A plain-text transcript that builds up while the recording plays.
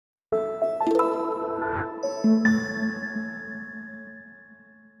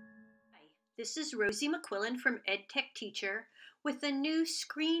This is Rosey McQuillan from EdTech Teacher with a new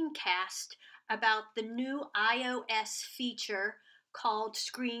screencast about the new iOS feature called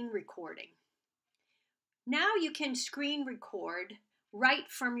screen recording. Now you can screen record right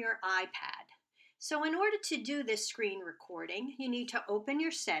from your iPad. So in order to do this screen recording, you need to open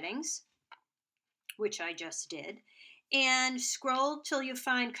your settings, which I just did, and scroll till you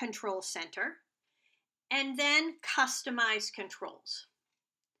find Control Center, and then Customize Controls.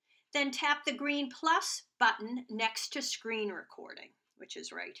 Then tap the green plus button next to screen recording, which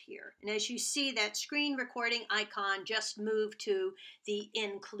is right here. And as you see, that screen recording icon just moved to the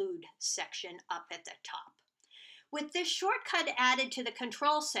include section up at the top. With this shortcut added to the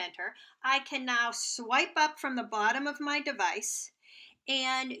control center, I can now swipe up from the bottom of my device,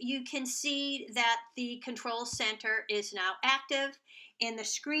 and you can see that the control center is now active, and the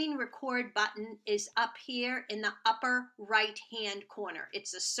screen record button is up here in the upper right hand corner.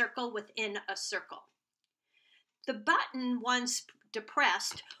 It's a circle within a circle. The button, once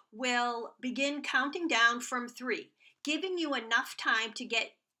depressed, will begin counting down from 3, giving you enough time to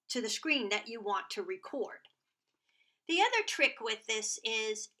get to the screen that you want to record. The other trick with this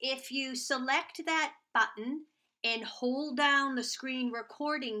is if you select that button and hold down the screen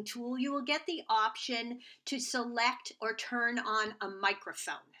recording tool, you will get the option to select or turn on a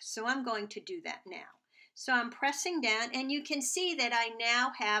microphone. So I'm going to do that now. So I'm pressing down, and you can see that I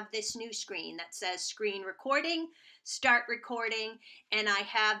now have this new screen that says screen recording, start recording, and I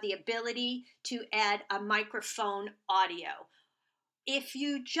have the ability to add a microphone audio. If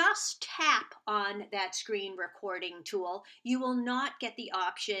you just tap on that screen recording tool, you will not get the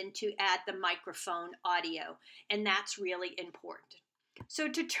option to add the microphone audio, and that's really important. So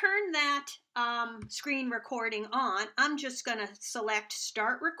to turn that screen recording on, I'm just going to select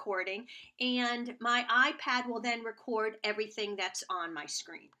Start Recording, and my iPad will then record everything that's on my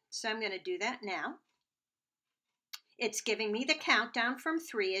screen. So I'm going to do that now. It's giving me the countdown from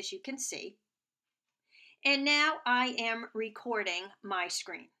 3, as you can see. And now I am recording my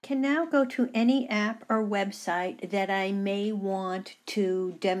screen. I can now go to any app or website that I may want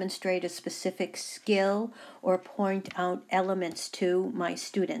to demonstrate a specific skill or point out elements to my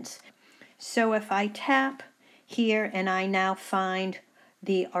students. So if I tap here and I now find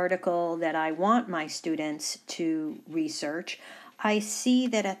the article that I want my students to research, I see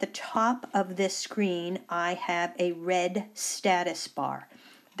that at the top of this screen I have a red status bar.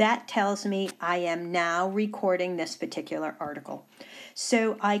 That tells me I am now recording this particular article.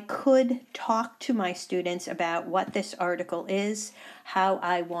 So I could talk to my students about what this article is, how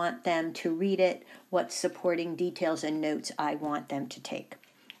I want them to read it, what supporting details and notes I want them to take.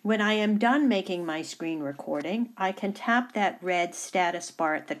 When I am done making my screen recording, I can tap that red status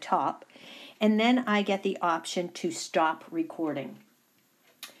bar at the top, and then I get the option to stop recording.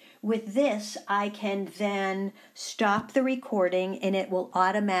 With this, I can then stop the recording and it will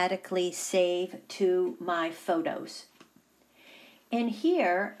automatically save to my photos. And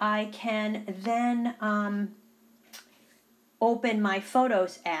here I can then open my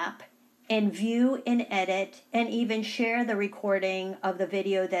Photos app and view and edit and even share the recording of the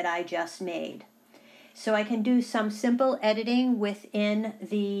video that I just made. So I can do some simple editing within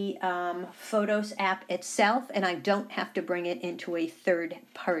the Photos app itself, and I don't have to bring it into a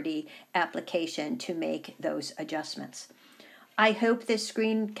third-party application to make those adjustments. I hope this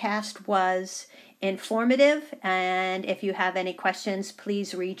screencast was informative, and if you have any questions,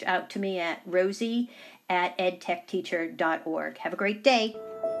 please reach out to me at rosey@edtechteacher.org. Have a great day.